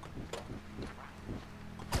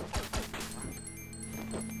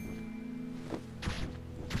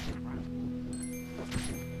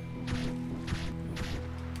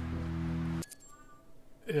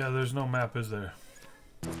 Yeah, there's no map, is there?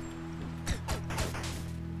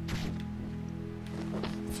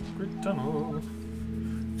 Secret tunnel.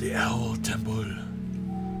 The Owl Temple.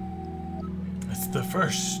 It's the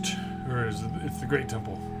first, or is it, it's the Great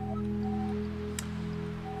Temple.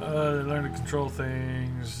 They learn to control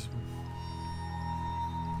things.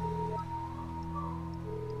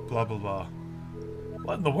 Blah blah blah.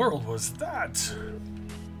 What in the world was that?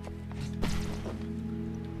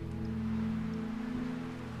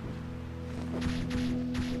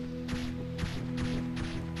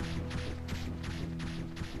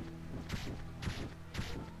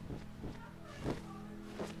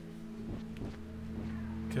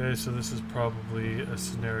 Okay, so this is probably a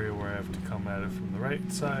scenario where I have to come at it from the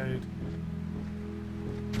right side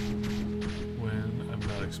when I'm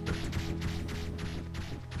not expecting.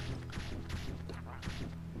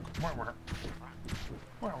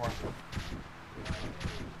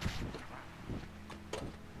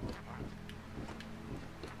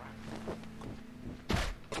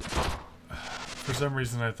 For some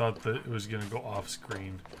reason I thought that it was going to go off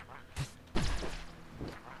screen.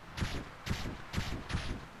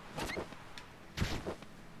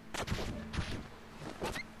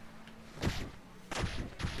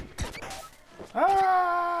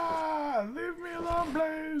 Ah! Leave me alone,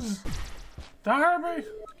 please! Don't hurt me!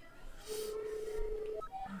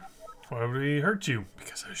 Why would he hurt you?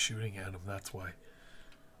 Because I was shooting at him, that's why.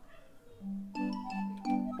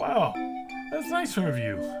 Wow, that's nice of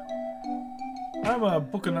you. I'm a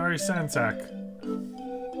Bukanari Sansak.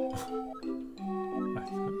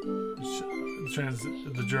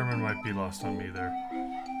 The German might be lost on me there.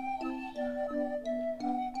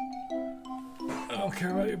 I don't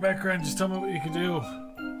care about your background, just tell me what you can do.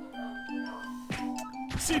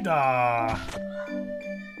 Sida!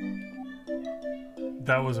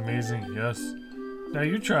 That was amazing, yes. Now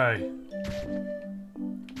you try.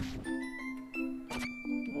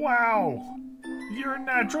 Wow! You're a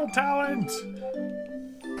natural talent!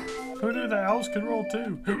 Who knew the elves could roll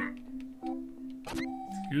too?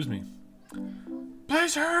 Excuse me.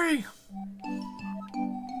 Please hurry!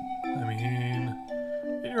 I mean,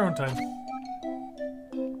 in your own time.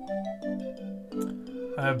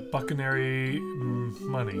 I have Buccanary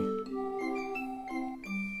money.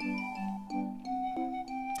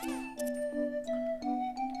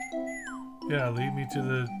 Yeah, lead me to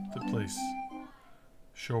the place.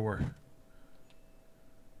 Sure.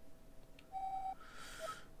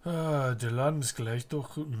 Der Laden ist gleich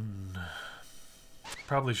durch.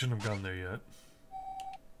 Probably shouldn't have gone there yet.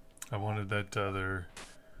 I wanted that other.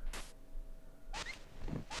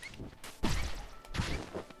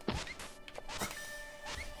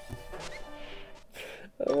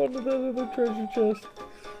 I wanted that other treasure chest.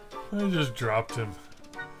 I just dropped him.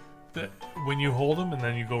 When you hold him and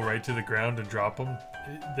then you go right to the ground and drop him,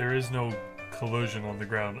 there is no collision on the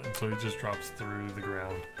ground, and so he just drops through the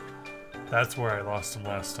ground. That's where I lost him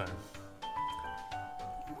last time.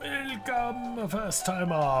 Welcome, first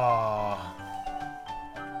timer.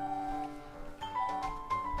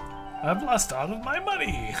 I've lost all of my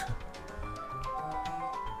money.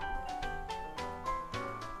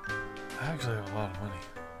 I actually have a lot of money.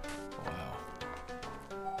 Wow.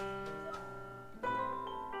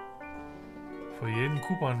 Für jeden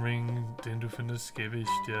Couponring, den du findest, gebe ich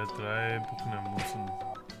dir 3 Buchnermünzen.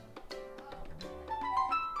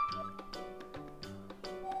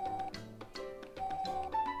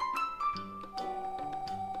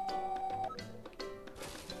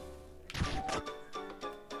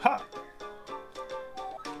 Ha!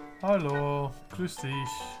 Hallo, grüß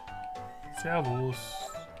dich. Servus.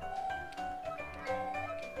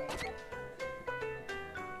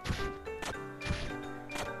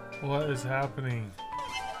 What is happening?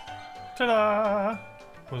 Ta-da!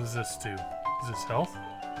 What does this do? Is this health?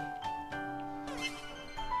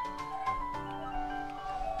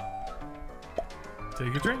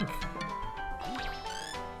 Take a drink.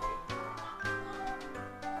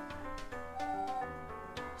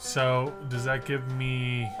 So, does that give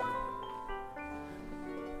me...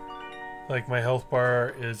 like, my health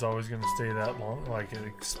bar is always going to stay that long? Like, it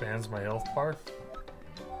expands my health bar?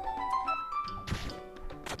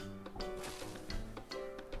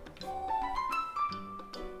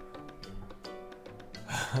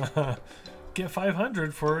 Get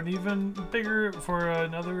 500 for an even bigger, for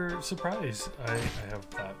another surprise. I have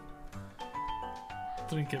that.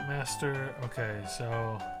 Trinket Master. Okay,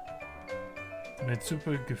 so mit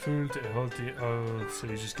super gefüllt erholt die, oh, so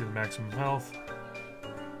you just get maximum health.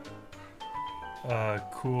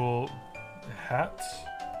 Cool hat.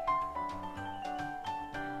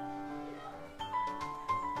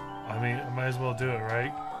 I mean, I might as well do it,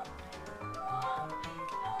 right?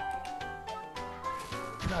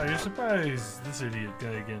 No, you're surprised. This idiot guy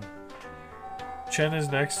again. Chen is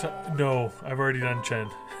next. No, I've already done Chen.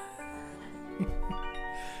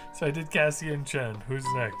 So I did Cassie and Chen. Who's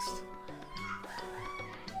next?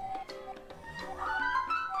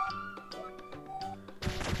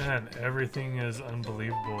 Man, everything is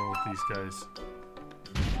unbelievable with these guys.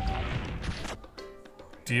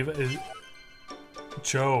 Diva is...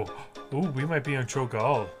 Cho. Ooh, we might be on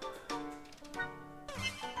Cho'Gall.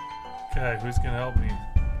 Okay, who's gonna help me?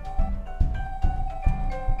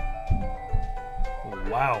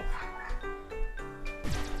 Wow.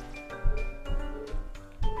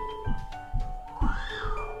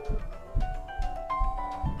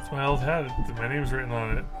 It's my old hat. My name's written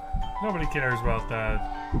on it. Nobody cares about that.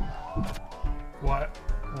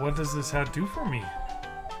 What does this hat do for me?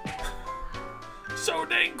 So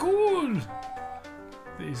dang cool!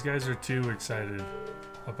 These guys are too excited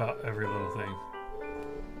about every little thing.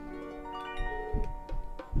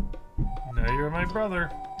 Now you're my brother.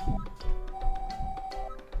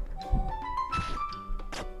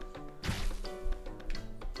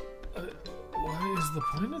 What is the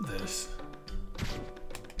point of this?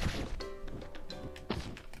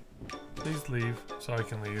 Please leave so I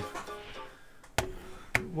can leave.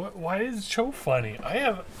 Why is Cho funny? I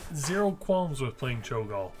have zero qualms with playing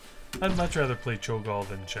Cho'Gall. I'd much rather play Cho'Gall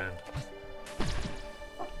than Chen.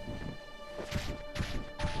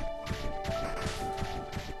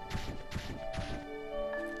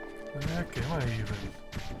 Where the heck am I even?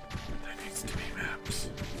 There needs to be maps.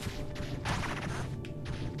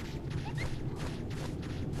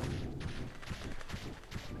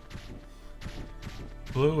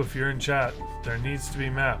 Blue, if you're in chat, there needs to be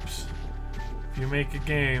maps. If you make a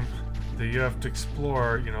game that you have to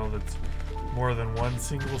explore, you know, that's more than one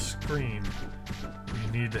single screen,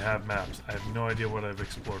 you need to have maps. I have no idea what I've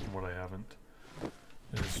explored and what I haven't. And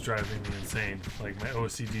it's driving me insane. Like, my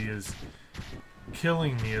OCD is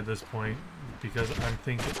killing me at this point because I'm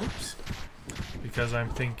thinking, oops, because I'm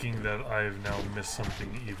thinking that I've now missed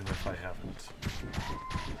something even if I haven't.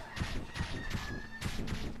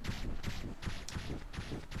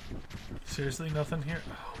 Seriously, nothing here?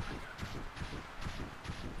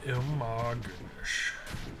 Oh my gosh.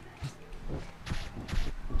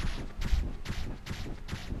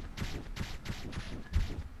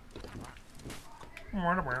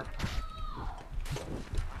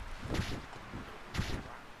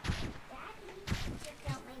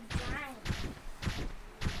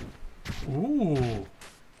 Ooh,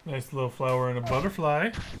 nice little flower and a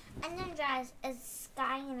butterfly. And then there's a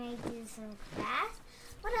sky and I do some grass.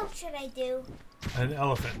 What else should I do? An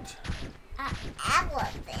elephant. An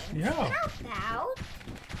elephant? Yeah. How about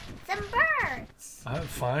some birds?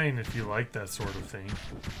 Fine if you like that sort of thing.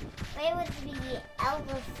 Where would be the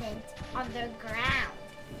elephant on the ground?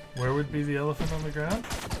 Where would be the elephant on the ground?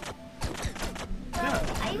 Well,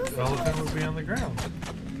 Yeah, the elephant would be on the ground.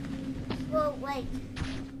 Well, like,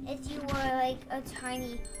 if you were like a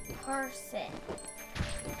tiny person.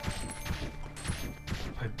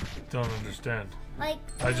 I don't understand. Like,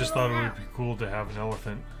 I just thought it would be cool to have an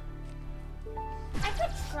elephant. I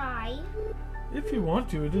could try. If you want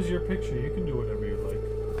to, it is your picture. You can do whatever you like.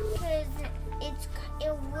 Because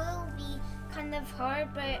it will be kind of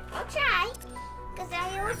hard, but I'll try. Because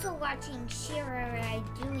I also watching Shira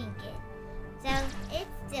doing it. So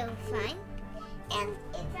it's still fun. And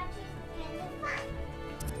it's actually kind of fun.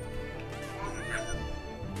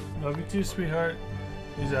 Love you too, sweetheart.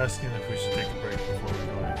 He's asking if we should take a break before we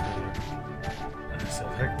go any further. And I said,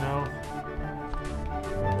 heck no.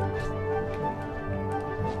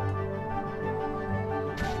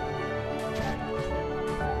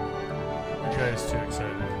 You guys too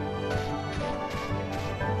excited.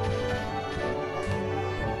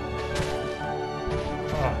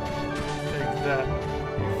 Ah, take that,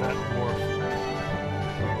 you fat dwarf.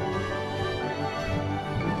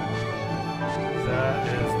 That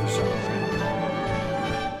is the show.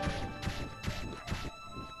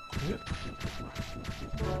 Yep.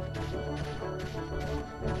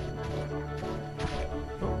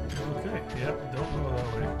 Oh, okay. Yep, don't go that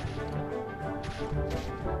way.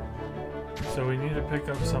 So we need to pick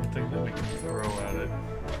up something that we can throw at it.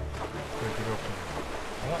 Break it open.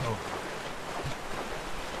 Uh-oh.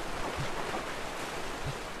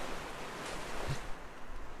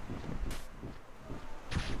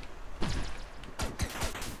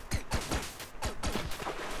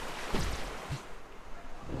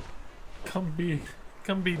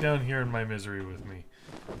 Come be down here in my misery with me.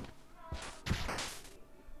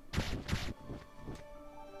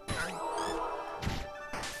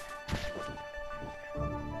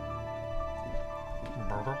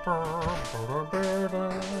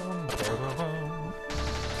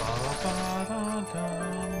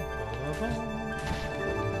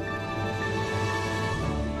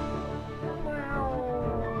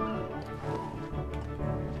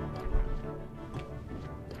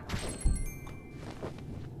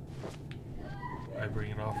 I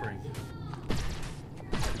bring an offering.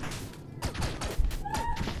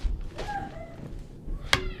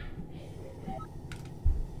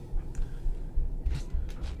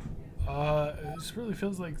 This really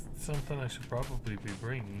feels like something I should probably be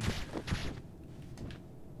bringing.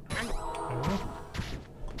 Oh.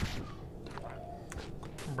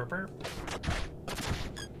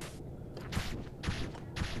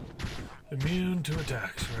 Immune to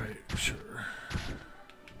attacks, right, sure.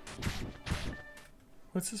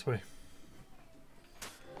 What's this way?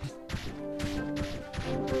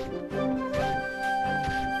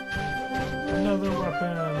 Another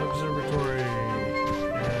weapon, observatory,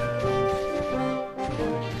 and something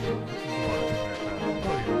blocking my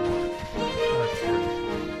path. What do you want? That's good.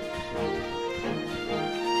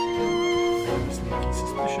 Sneaky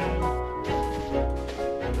suspicion.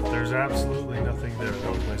 But there's absolutely nothing there.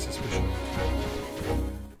 That was my suspicion.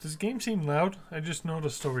 Does the game seem loud? I just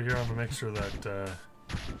noticed over here on the mixer that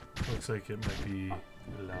looks like it might be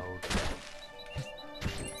loud.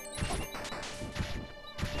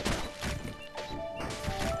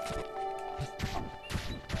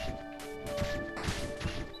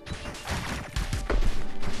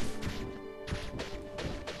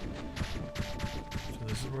 So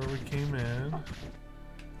this is where we came in.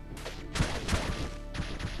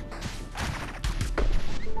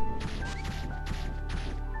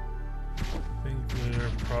 I think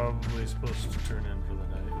they're probably supposed to turn in for the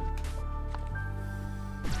night.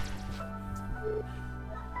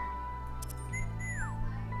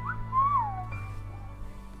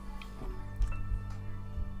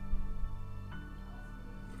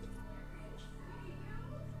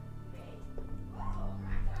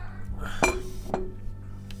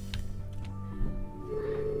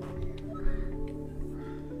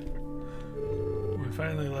 We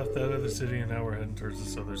finally left that other city and now we're heading towards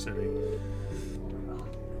this other city.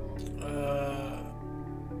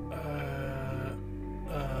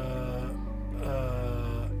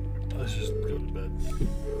 Let's just go to bed.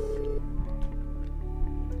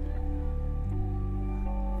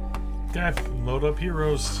 Okay, load up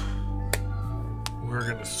heroes. We're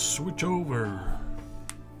gonna switch over.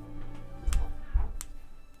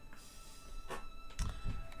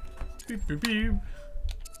 Beep beep beep.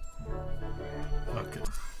 Okay.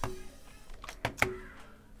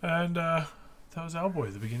 And that was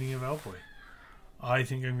Owlboy, the beginning of Owlboy. I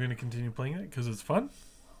think I'm going to continue playing it because it's fun.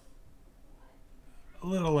 A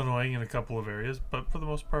little annoying in a couple of areas, but for the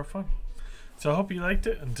most part fun. So I hope you liked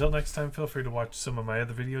it. Until next time, feel free to watch some of my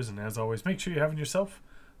other videos. And as always, make sure you're having yourself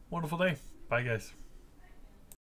a wonderful day. Bye, guys.